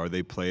who you are.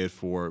 They play it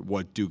for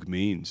what Duke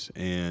means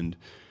and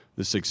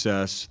the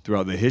success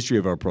throughout the history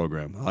of our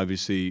program.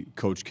 Obviously,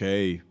 Coach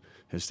K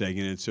has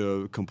taken it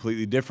to a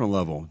completely different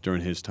level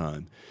during his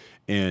time.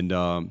 And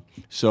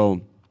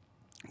so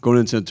going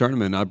into the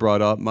tournament, I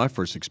brought up my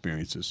first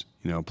experiences,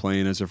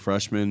 playing as a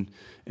freshman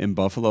in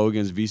Buffalo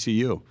against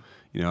VCU.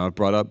 I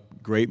brought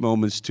up great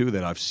moments, too,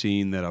 that I've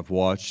seen, that I've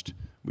watched.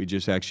 We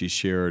just actually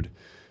shared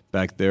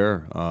back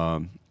there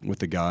with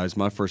the guys.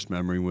 My first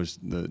memory was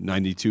the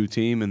 92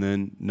 team and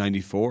then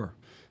 94,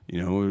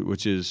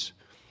 which is,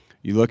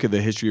 you look at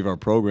the history of our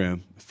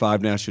program,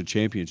 5 national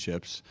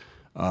championships.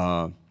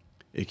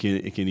 It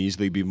can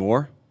easily be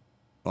more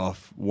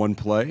off one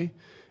play,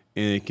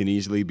 and it can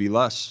easily be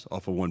less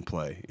off of one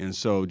play. And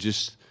so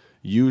just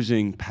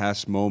using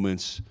past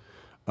moments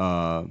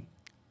to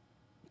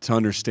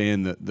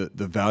understand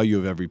the value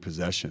of every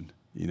possession,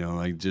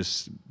 like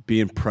just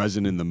being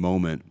present in the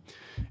moment.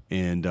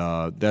 And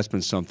that's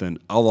been something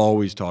I'll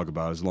always talk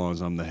about as long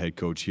as I'm the head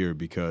coach here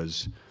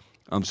because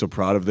I'm so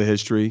proud of the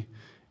history,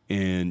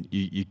 and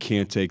you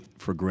can't take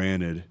for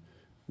granted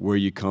where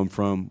you come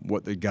from,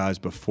 what the guys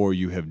before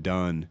you have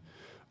done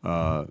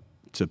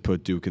to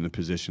put Duke in the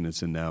position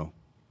it's in now.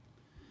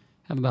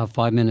 Have about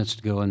 5 minutes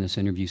to go in this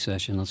interview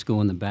session. Let's go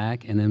in the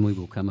back, and then we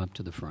will come up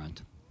to the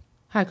front.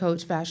 Hi,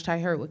 Coach. Vashti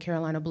Hurt with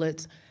Carolina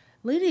Blitz.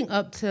 Leading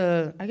up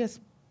to, I guess,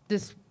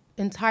 this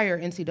entire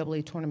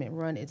NCAA tournament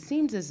run, it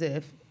seems as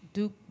if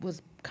Duke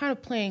was kind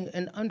of playing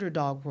an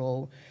underdog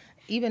role.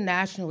 Even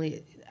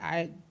nationally,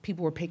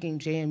 people were picking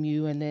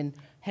JMU and then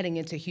heading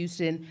into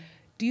Houston.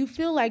 Do you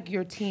feel like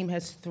your team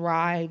has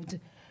thrived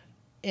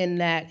in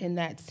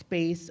that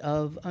space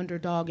of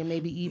underdog and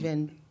maybe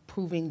even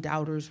proving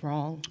doubters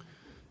wrong?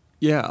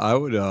 Yeah, I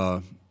would.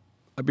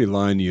 I'd be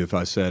lying to you if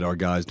I said our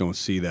guys don't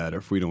see that or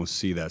if we don't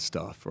see that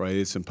stuff, right?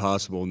 It's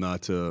impossible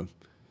not to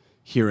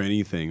hear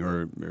anything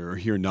or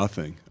hear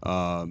nothing.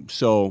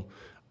 So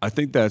I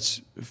think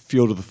that's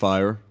fuel to the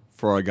fire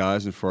for our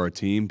guys and for our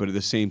team. But at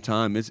the same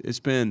time, it's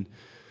been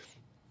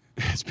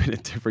a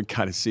different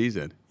kind of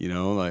season. You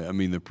know, like, I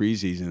mean, the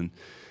preseason,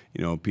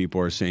 you know,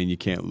 people are saying you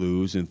can't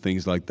lose and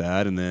things like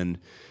that, and then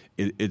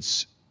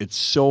it's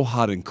so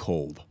hot and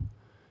cold.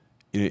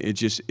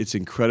 It's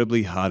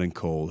incredibly hot and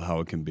cold how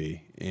it can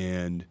be,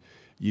 and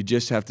you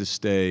just have to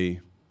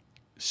stay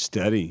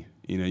steady.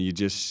 You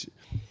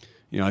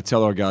know, I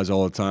tell our guys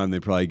all the time. They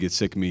probably get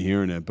sick of me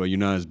hearing it, but you're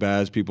not as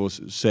bad as people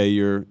say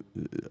you're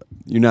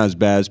not as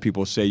bad as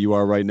people say you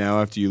are right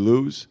now after you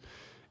lose.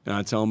 And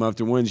I tell them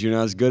after wins, you're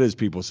not as good as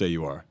people say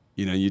you are.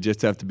 You know, you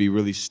just have to be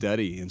really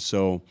steady. And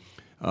so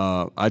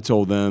I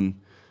told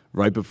them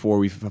right before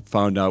we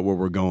found out where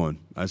we're going,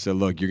 I said,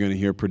 look, you're going to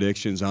hear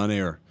predictions on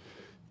air.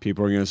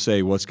 People are going to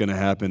say what's going to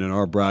happen in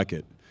our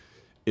bracket.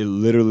 It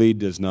literally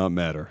does not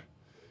matter.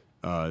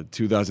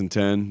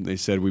 2010, they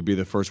said we'd be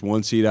the first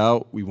 1 seed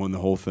out. We won the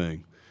whole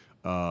thing.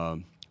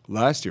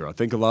 Last year, I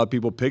think a lot of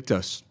people picked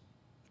us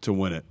to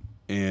win it,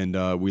 and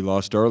we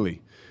lost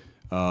early.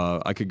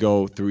 I could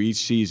go through each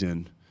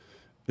season.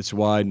 It's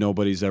why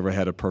nobody's ever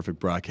had a perfect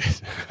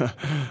bracket.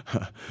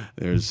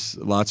 There's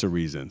lots of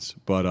reasons,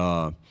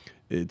 but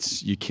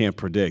you can't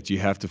predict. You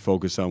have to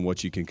focus on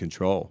what you can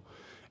control.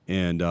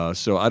 And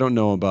so I don't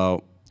know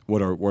about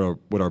what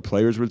our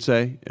players would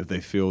say if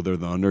they feel they're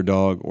the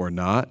underdog or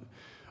not.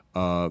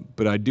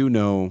 But I do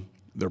know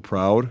they're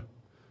proud,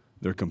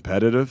 they're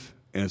competitive,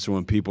 and so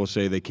when people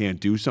say they can't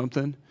do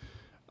something,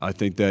 I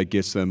think that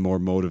gets them more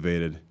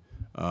motivated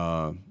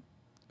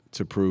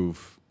to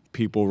prove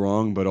people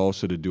wrong, but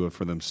also to do it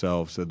for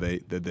themselves so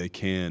that they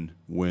can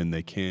win,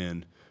 they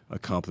can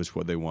accomplish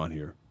what they want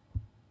here.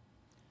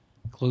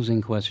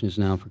 Closing questions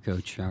now for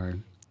Coach Shire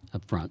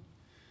up front.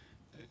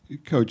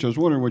 Coach, I was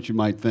wondering what you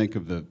might think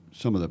of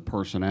some of the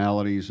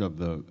personalities of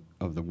the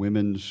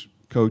women's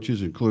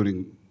coaches,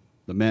 including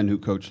the men who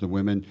coach the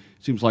women.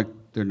 It seems like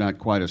they're not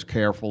quite as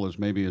careful as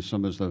maybe as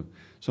some of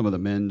the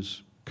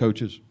men's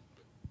coaches.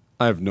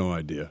 I have no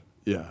idea.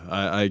 Yeah,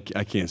 I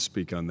can't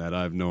speak on that.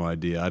 I have no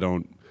idea. I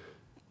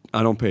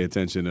don't pay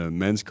attention to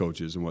men's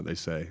coaches and what they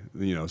say.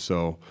 You know,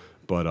 so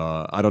but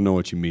I don't know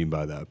what you mean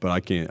by that. But I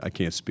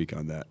can't speak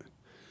on that.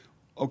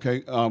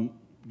 Okay.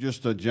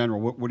 Just a general,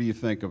 what do you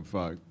think of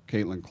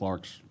Caitlin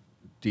Clark's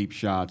deep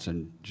shots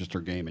and just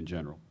her game in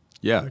general?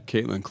 Yeah,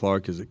 Caitlin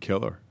Clark is a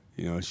killer.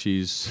 You know,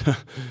 she's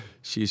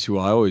who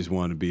I always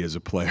want to be as a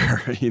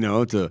player. You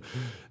know, to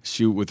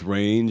shoot with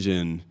range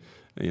and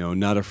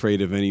not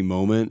afraid of any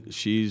moment.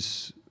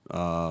 She's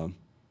off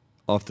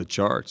the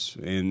charts.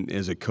 And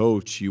as a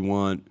coach, you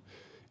want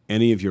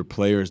any of your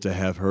players to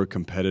have her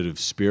competitive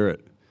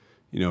spirit.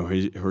 You know,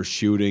 her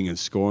shooting and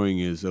scoring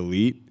is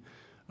elite.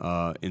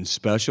 And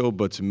special,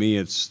 but to me,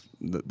 it's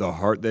the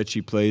heart that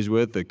she plays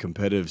with, the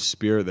competitive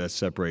spirit that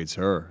separates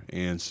her.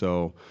 And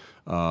so,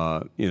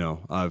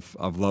 I've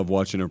loved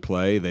watching her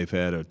play. They've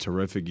had a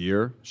terrific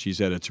year. She's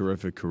had a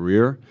terrific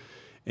career,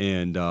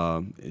 and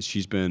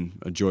she's been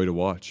a joy to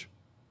watch.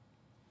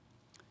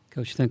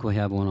 Coach, I think we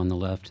have one on the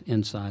left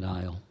inside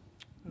aisle.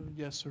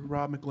 Yes, sir.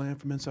 Rob McGlann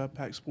from Inside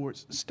Pack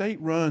Sports.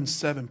 State runs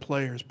 7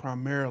 players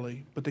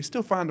primarily, but they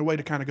still find a way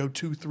to kind of go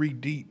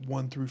 2-3 deep,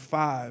 1 through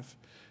 5.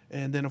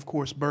 And then, of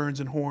course,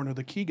 Burns and Horn are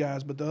the key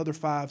guys, but the other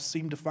 5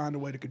 seem to find a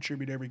way to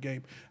contribute every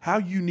game. How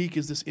unique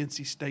is this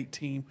NC State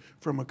team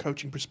from a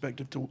coaching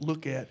perspective to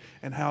look at,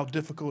 and how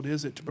difficult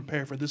is it to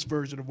prepare for this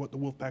version of what the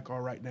Wolfpack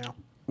are right now?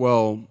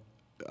 Well,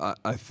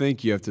 I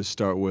think you have to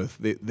start with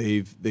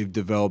they've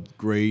developed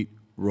great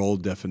role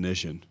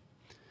definition.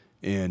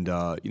 And,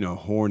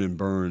 Horn and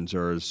Burns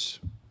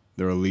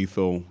they're a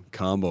lethal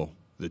combo,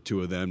 the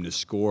two of them to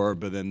score,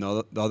 but then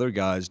the other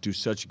guys do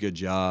such a good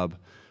job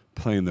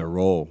playing their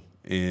role.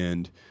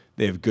 And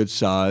they have good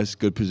size,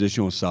 good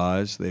positional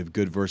size. They have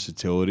good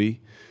versatility,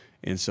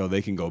 and so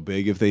they can go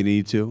big if they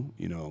need to.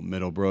 You know,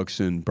 Middlebrooks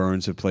and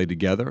Burns have played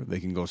together.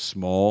 They can go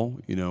small,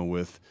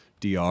 with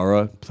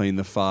Diarra playing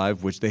the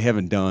 5, which they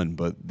haven't done,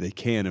 but they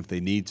can if they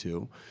need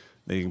to.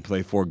 They can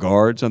play 4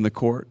 guards on the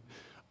court.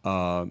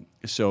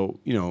 So,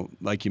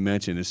 like you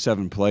mentioned, it's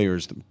 7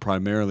 players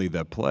primarily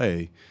that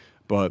play,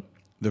 but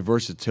the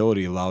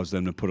versatility allows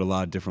them to put a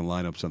lot of different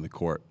lineups on the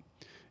court.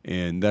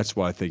 And that's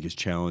why I think it's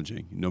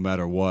challenging. No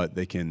matter what,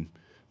 they can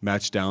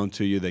match down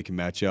to you. They can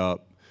match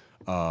up.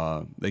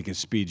 They can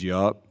speed you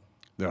up.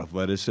 Their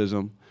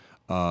athleticism.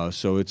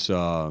 So it's.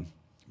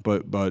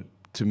 But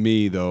to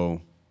me,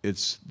 though,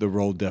 it's the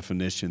role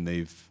definition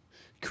they've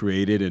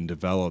created and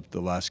developed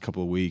the last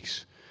couple of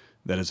weeks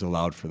that has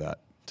allowed for that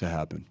to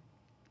happen.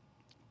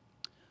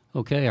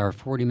 Okay, our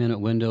 40-minute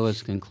window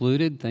is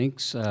concluded.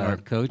 Thanks,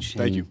 right. Coach.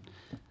 Thank and, you.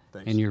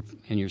 Thanks.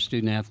 And your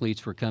student athletes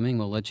for coming.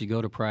 We'll let you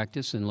go to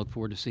practice and look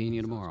forward to seeing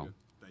you tomorrow. Good.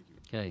 Thank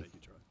you. Okay. Thank you,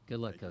 Charlie. Good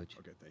luck, Coach.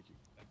 Okay, thank you.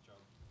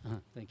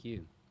 Thank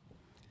you.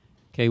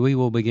 Okay, we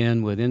will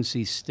begin with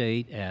NC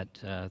State at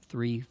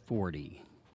 3:40.